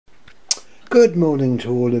Good morning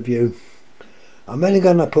to all of you. I'm only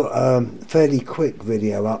going to put a fairly quick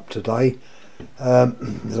video up today.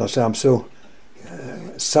 As I say, I'm still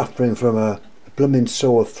suffering from a blooming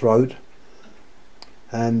sore throat,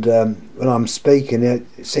 and when I'm speaking it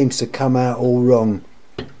seems to come out all wrong.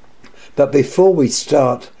 But before we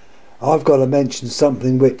start, I've got to mention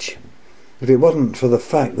something which, if it wasn't for the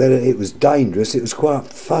fact that it was dangerous, it was quite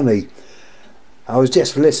funny. I was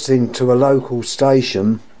just listening to a local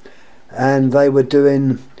station and they were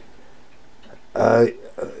doing a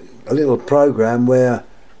little program where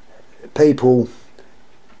people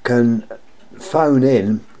can phone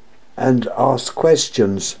in and ask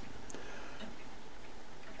questions.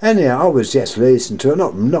 Anyhow, I was just listening to it,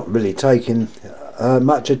 not really taking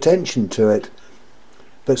much attention to it,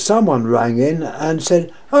 but someone rang in and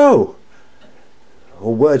said, "Oh,"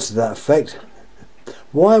 or words to that effect,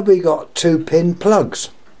 "why have we got 2-pin plugs?"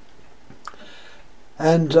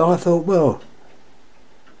 And I thought, well,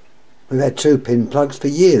 we've had 2-pin plugs for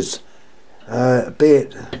years, be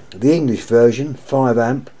it the English version 5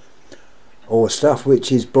 amp or stuff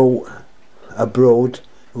which is bought abroad,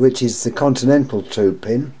 which is the continental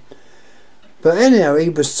 2-pin. But anyhow, he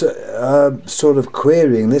was sort of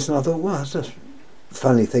querying this, and I thought, well, that's a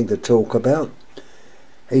funny thing to talk about.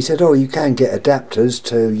 He said, "Oh, you can get adapters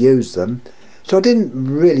to use them." So I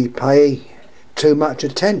didn't really pay too much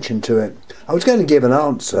attention to it. I was going to give an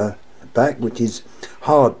answer back, which is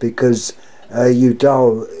hard because you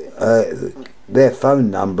dial their phone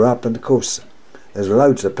number up, and of course there's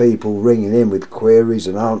loads of people ringing in with queries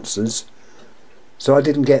and answers, so I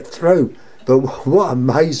didn't get through. But what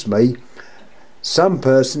amazed me, some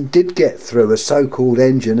person did get through, a so-called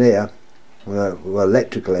engineer, well,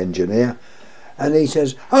 electrical engineer, and he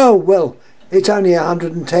says, "Oh, well, it's only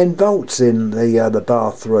 110 volts in the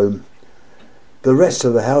bathroom. The rest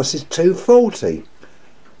of the house is 240.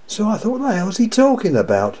 So I thought, what the hell's he talking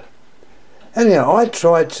about? Anyhow, I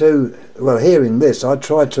tried to, well, hearing this, I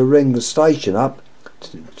tried to ring the station up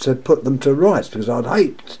to put them to rights, because I'd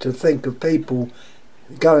hate to think of people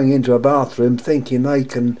going into a bathroom thinking they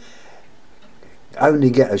can only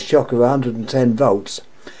get a shock of 110 volts.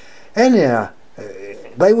 Anyhow,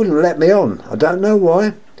 they wouldn't let me on. I don't know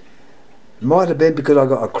why. Might have been because I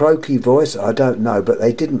got a croaky voice, I don't know, but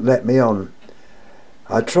they didn't let me on.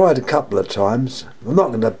 I tried a couple of times. I'm not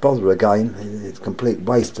going to bother again, it's a complete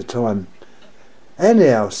waste of time.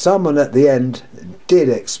 Anyhow, someone at the end did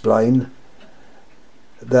explain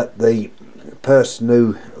that the person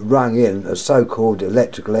who rang in, a so-called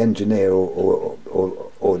electrical engineer or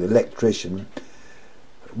the electrician,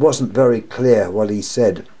 wasn't very clear what he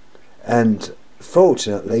said, and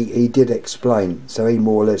fortunately he did explain, so he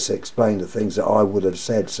more or less explained the things that I would have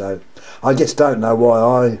said. So I just don't know why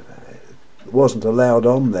I wasn't allowed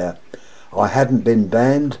on there. I hadn't been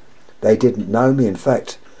banned, they didn't know me. In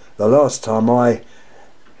fact, the last time I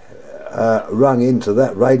rung into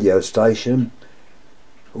that radio station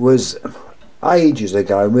was ages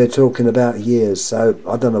ago, and we're talking about years, so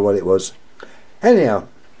I don't know what it was. Anyhow,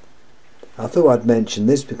 I thought I'd mention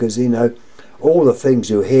this because, you know, all the things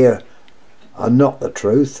you hear are not the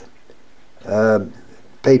truth.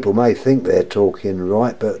 People may think they're talking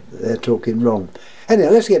right, but they're talking wrong.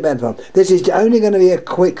 Anyhow, let's get back to it. This is only going to be a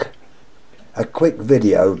quick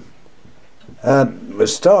video. We'll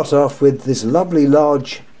start off with this lovely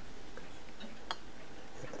large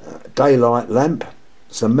daylight lamp.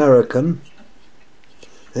 It's American.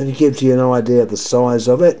 Then it gives you an idea of the size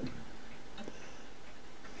of it.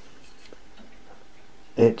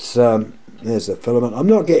 It's there's the filament. I'm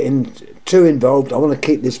not getting too involved. I want to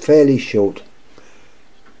keep this fairly short.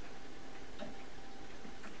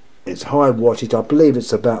 It's high wattage. I believe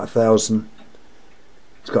it's about 1000.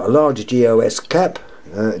 It's got a large GOS cap,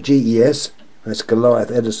 GES. That's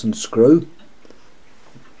Goliath Edison screw,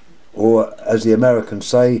 or as the Americans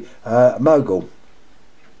say, mogul.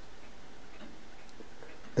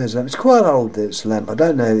 There's it's quite old, this lamp. I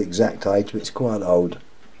don't know the exact age, but it's quite old.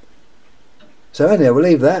 So anyhow, we'll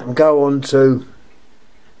leave that and go on to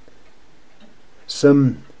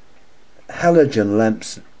some halogen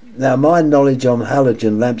lamps. Now, my knowledge on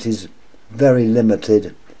halogen lamps is very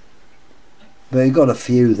limited, but you've got a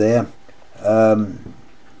few there.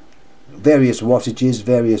 Various wattages,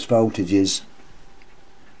 various voltages.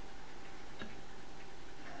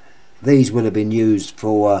 These would have been used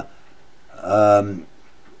for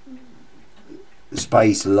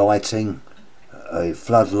space lighting, a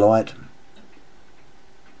floodlight,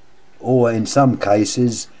 or in some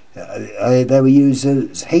cases they were used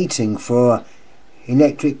as heating for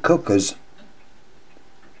electric cookers.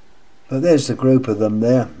 But there's a group of them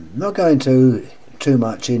there. Not going too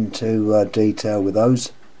much into detail with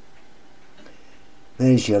those.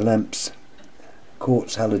 There's your lamps,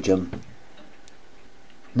 quartz halogen.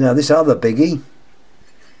 Now this other biggie,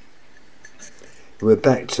 we're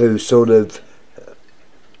back to sort of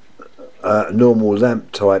normal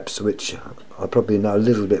lamp types, which I probably know a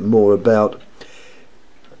little bit more about.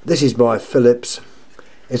 This is by Philips.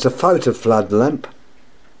 It's a photo flood lamp.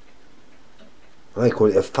 They call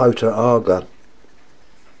it a photo Arga,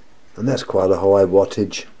 and that's quite a high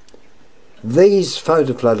wattage. These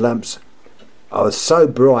photo flood lamps are so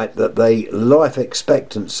bright that the life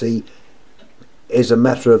expectancy is a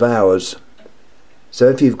matter of hours. So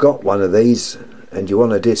if you've got one of these and you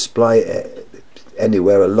want to display it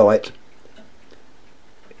anywhere a light,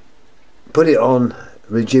 put it on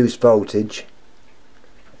reduced voltage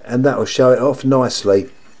and that will show it off nicely.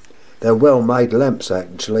 They're well made lamps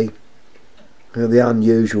actually. The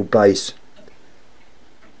unusual base.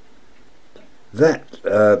 That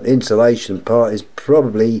insulation part is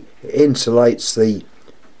probably insulates the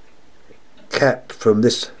cap from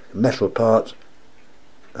this metal part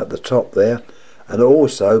at the top there, and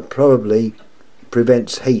also probably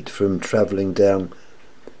prevents heat from travelling down,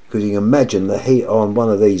 because you can imagine the heat on one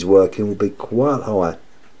of these working will be quite high.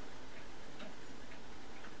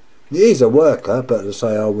 It is a worker, but as I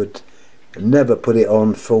say, I would never put it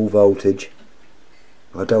on full voltage.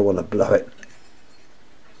 I don't want to blow it.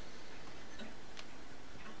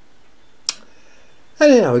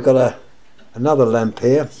 Anyhow, we've got another lamp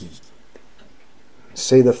here.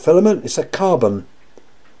 See the filament? It's a carbon,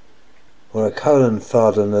 or a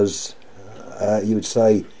Kohlenfaden as you would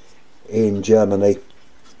say in Germany.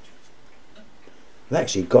 I've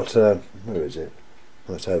actually got a, where is it?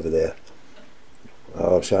 Oh, it's over there.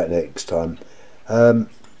 I'll show it next time.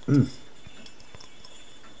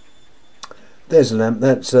 There's a lamp.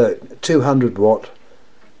 That's 200 watt,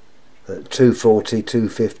 240,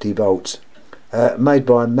 250 volts. Made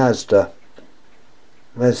by Mazda.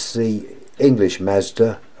 That's the English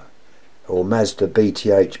Mazda, or Mazda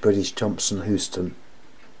BTH, British Thompson Houston.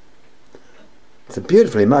 It's a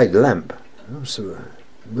beautifully made lamp,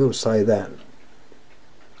 we'll say that.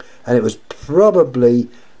 And it was probably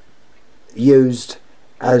used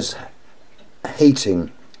as a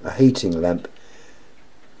heating lamp,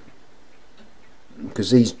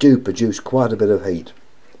 because these do produce quite a bit of heat.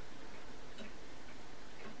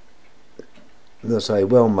 As I say,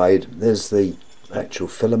 well made. There's the actual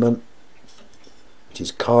filament, which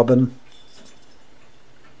is carbon.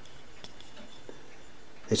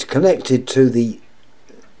 It's connected to the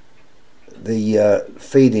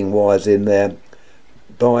feeding wires in there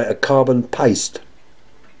by a carbon paste.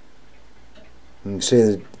 You can see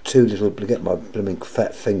the two little, get my blooming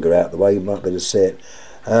fat finger out of the way, you might be able to see it.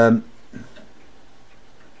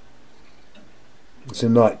 It's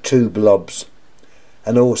in like two blobs.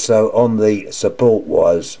 And also on the support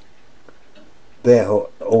wires, they're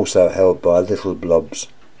also held by little blobs.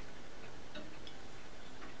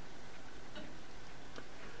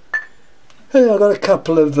 And I've got a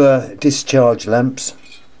couple of discharge lamps.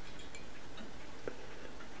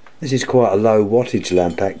 This is quite a low wattage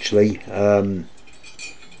lamp actually. I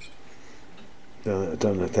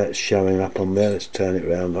don't know if that's showing up on there. Let's turn it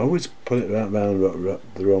around. I always put it around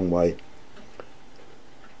the wrong way.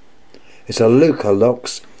 It's a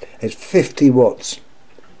Lucalox. It's 50 watts.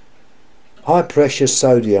 High pressure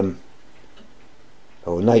sodium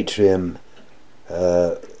or natrium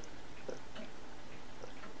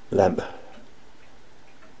lamp.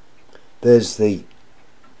 There's the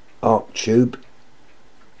arc tube.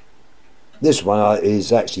 This one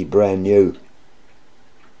is actually brand new.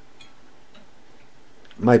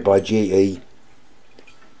 Made by GE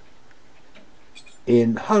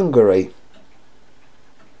in Hungary.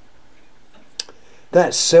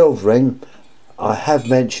 That silvering, I have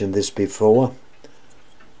mentioned this before,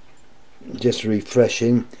 just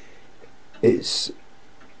refreshing, it's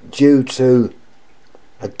due to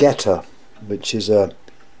a getter, which is a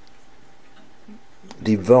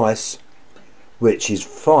device which is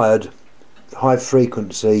fired high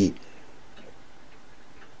frequency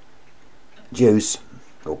juice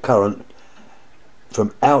or current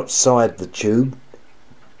from outside the tube.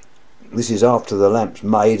 This is after the lamp's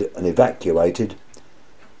made and evacuated.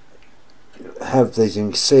 Have these, you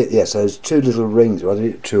can see it, yes, those two little rings, well, I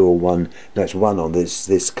did two or one, no, it's one on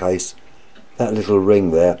this case. That little ring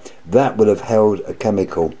there, that would have held a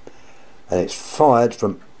chemical, and it's fired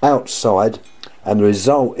from outside, and the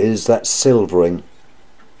result is that silvering.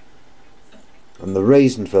 And the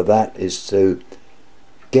reason for that is to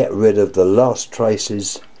get rid of the last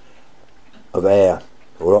traces of air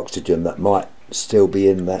or oxygen that might still be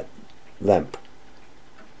in that lamp.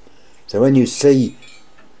 So when you see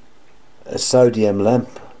a sodium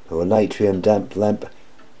lamp, or an atrium damp lamp,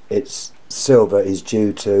 its silver is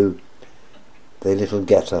due to the little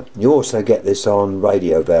getter. You also get this on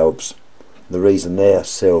radio valves, the reason they're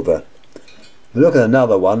silver. Look at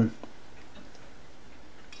another one.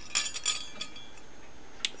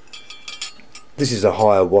 This is a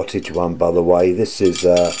higher wattage one, by the way. This is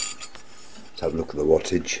let's have a look at the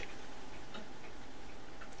wattage.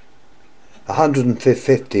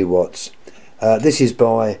 150 watts. This is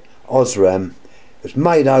by Osram. It's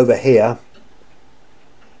made over here,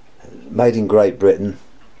 made in Great Britain,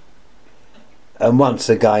 and once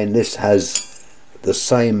again this has the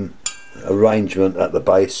same arrangement at the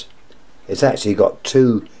base. It's actually got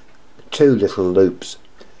two little loops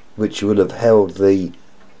which would have held the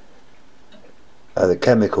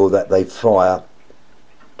chemical that they fire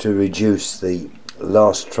to reduce the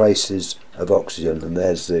last traces of oxygen, and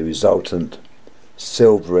there's the resultant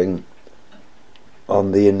silvering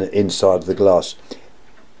on the inside of the glass.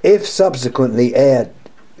 If subsequently air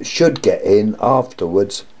should get in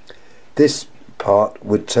afterwards, this part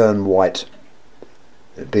would turn white.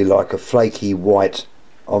 It'd be like a flaky white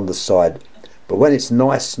on the side, but when it's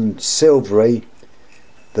nice and silvery,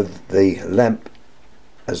 the lamp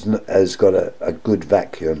has got a good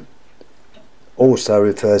vacuum. Also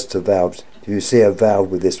refers to valves. If you see a valve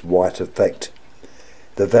with this white effect,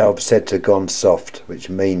 the valve said to gone soft, which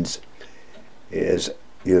means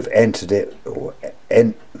you've entered it, or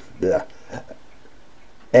the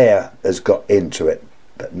air has got into it,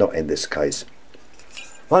 but not in this case.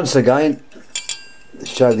 Once again,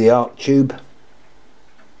 show the arc tube.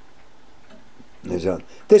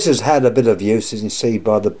 This has had a bit of use, as you see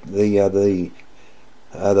by the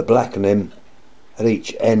blackening at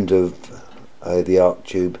each end of the arc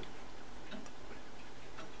tube.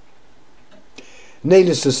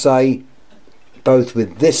 Needless to say, both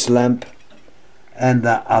with this lamp and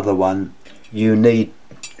that other one, you need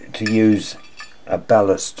to use a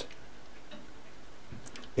ballast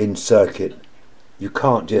in circuit. You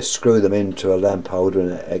can't just screw them into a lamp holder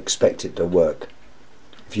and expect it to work.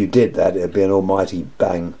 If you did that, it would be an almighty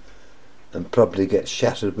bang and probably get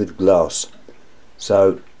shattered with glass.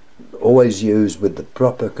 So always use with the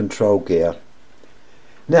proper control gear.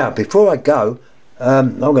 Now, before I go,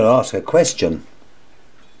 I'm going to ask a question.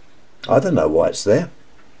 I don't know why it's there.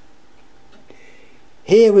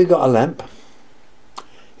 Here we've got a lamp.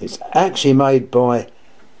 It's actually made by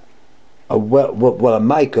a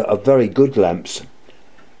maker of very good lamps.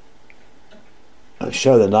 I'll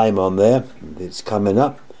show the name on there. It's coming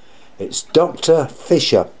up. It's Dr.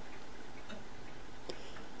 Fisher.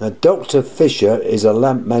 Now, Dr. Fisher is a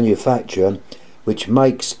lamp manufacturer which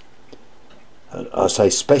makes, I say,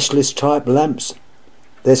 specialist type lamps.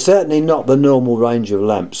 They're certainly not the normal range of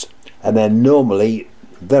lamps, and they're normally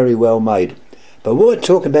very well made. But what we're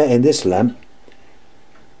talking about in this lamp,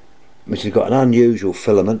 which has got an unusual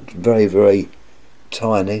filament, very, very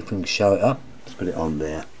tiny, if we can show it up, let's put it on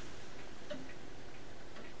there.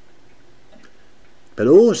 But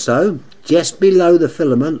also, just below the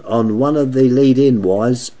filament, on one of the lead-in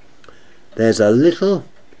wires, there's a little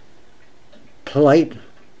plate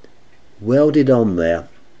welded on there.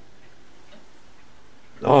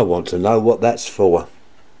 I want to know what that's for.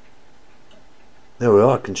 There we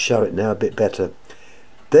are, I can show it now a bit better.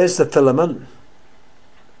 There's the filament,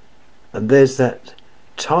 and there's that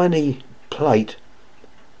tiny plate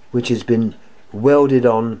which has been welded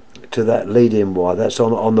on to that lead-in wire. That's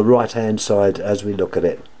on the right hand side as we look at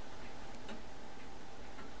it.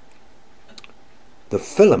 The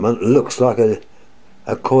filament looks like a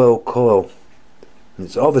coil.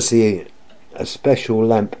 It's obviously a special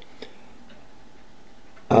lamp.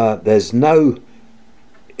 There's no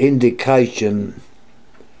indication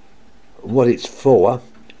what it's for.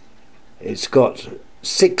 It's got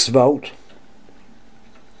 6 volt.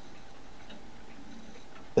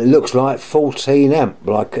 It looks like 14 amp,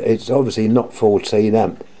 like it's obviously not 14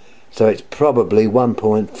 amp, so it's probably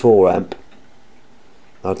 1.4 amp.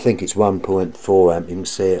 I think it's 1.4 amp. You can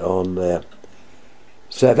see it on there.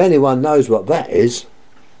 So if anyone knows what that is,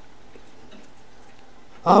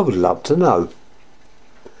 I would love to know.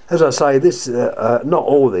 As I say, this not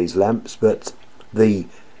all these lamps, but the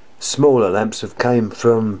smaller lamps have came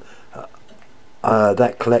from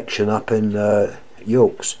that collection up in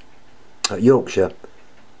Yorkshire,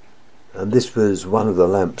 and this was one of the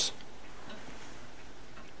lamps.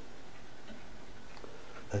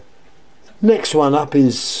 Next one up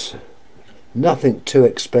is nothing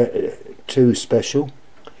too special.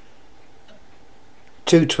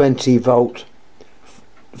 220 volt,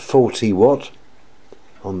 40 watt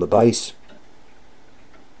on the base.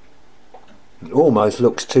 It almost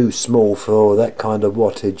looks too small for that kind of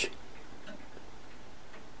wattage.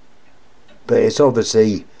 but it's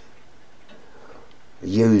obviously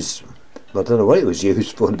used, I don't know what it was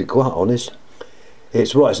used for, to be quite honest.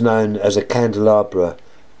 It's what is known as a candelabra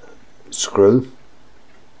screw,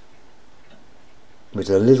 which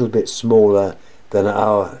is a little bit smaller than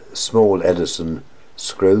our small Edison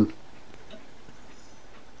screw.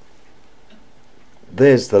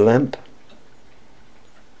 There's the lamp.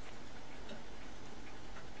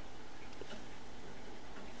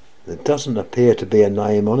 There doesn't appear to be a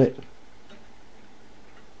name on it.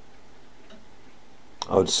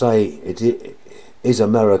 I would say it is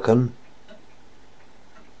American.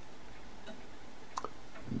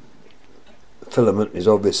 Filament is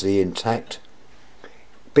obviously intact.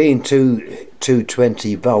 Being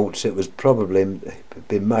 220 volts, it was probably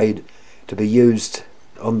been made to be used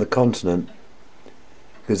on the continent,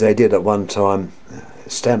 because they did at one time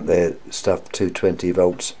stamp their stuff 220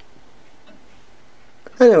 volts.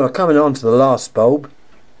 Anyway, coming on to the last bulb.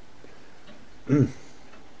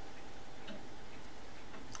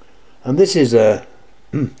 And this is a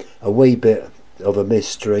wee bit of a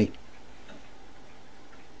mystery.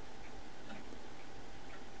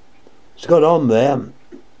 It's got on there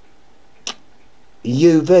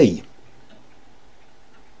UV.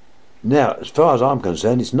 Now, as far as I'm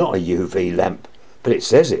concerned, it's not a UV lamp, but it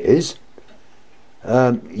says it is.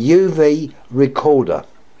 UV recorder.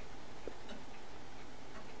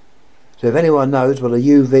 So if anyone knows what a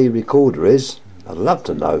UV recorder is, I'd love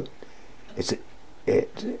to know. It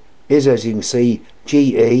is, as you can see,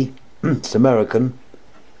 GE, it's American,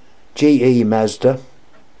 GE Mazda,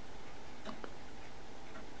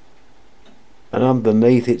 and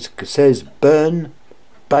underneath it says burn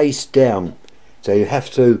base down, so you have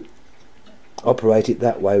to operate it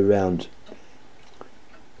that way round.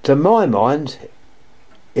 To my mind,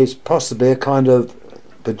 it's possibly a kind of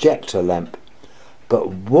projector lamp, but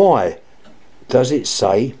why does it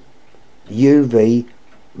say UV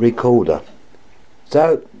recorder?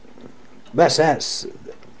 So that's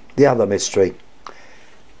the other mystery.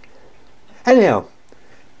 Anyhow,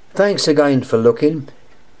 thanks again for looking.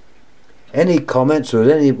 Any comments, or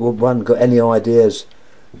has anyone got any ideas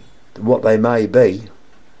what they may be?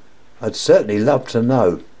 I'd certainly love to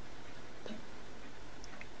know.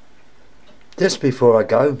 Just before I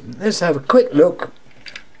go, let's have a quick look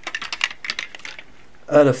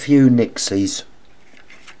at a few Nixies.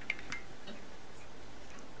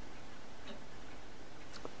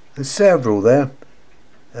 There's several there.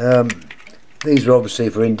 These are obviously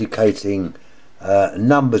for indicating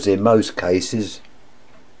numbers in most cases.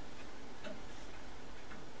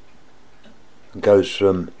 It goes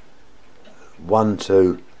from 1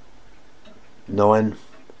 to 9.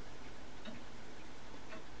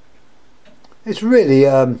 It's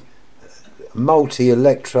really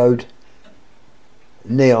multi-electrode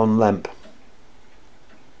neon lamp.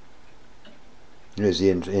 Here's the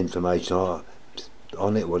information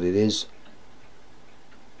on it, what it is.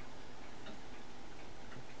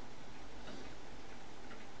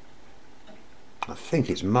 I think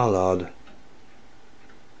it's Mullard.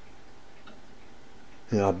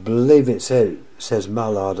 Yeah, I believe it says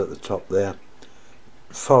Mullard at the top there.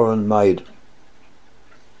 Foreign made.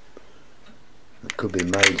 It could be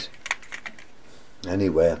made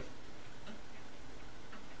anywhere.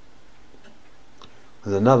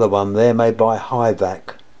 There's another one there made by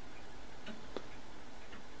Hyvac.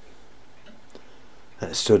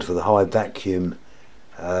 That stood for the high vacuum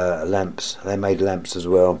lamps. They made lamps as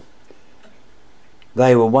well.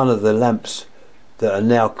 They were one of the lamps that are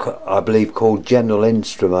now, I believe, called General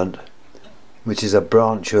Instrument, which is a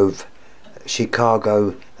branch of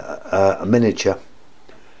Chicago Miniature.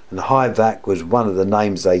 And Hyvac was one of the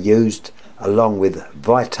names they used, along with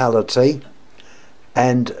Vitality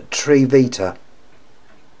and Trivita.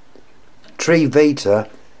 Trivita,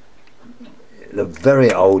 a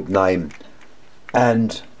very old name,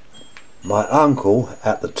 and my uncle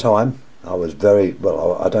at the time, I was very,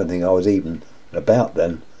 well, I don't think I was even about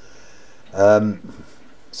then,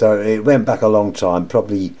 so it went back a long time,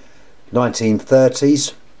 probably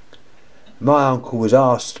 1930s. My uncle was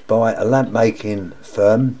asked by a lamp making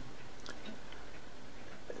firm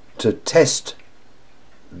to test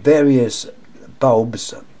various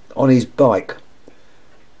bulbs on his bike.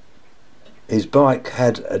 His bike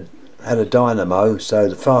had a dynamo, so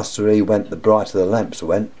the faster he went, the brighter the lamps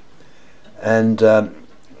went, and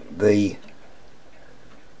the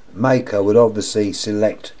maker would obviously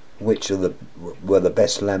select which of were the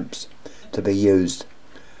best lamps to be used.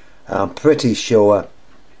 I'm pretty sure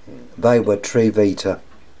they were Trivita.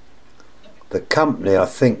 The company, I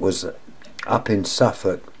think, was up in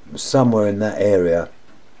Suffolk, somewhere in that area,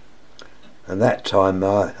 and that time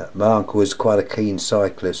my uncle was quite a keen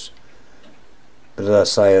cyclist, but as I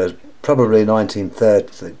say, it was probably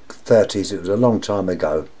 1930s. It was a long time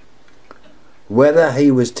ago. Whether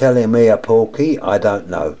he was telling me a porky, I don't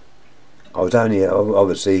know. I was only,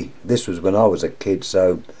 obviously, this was when I was a kid,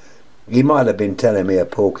 so he might have been telling me a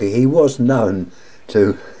porky. He was known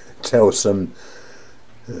to tell some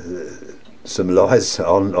lies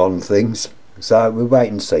on things, so we'll wait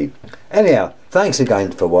and see. Anyhow, thanks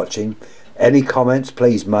again for watching. Any comments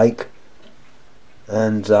please make,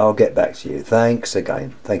 and I'll get back to you. Thanks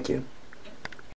again. Thank you.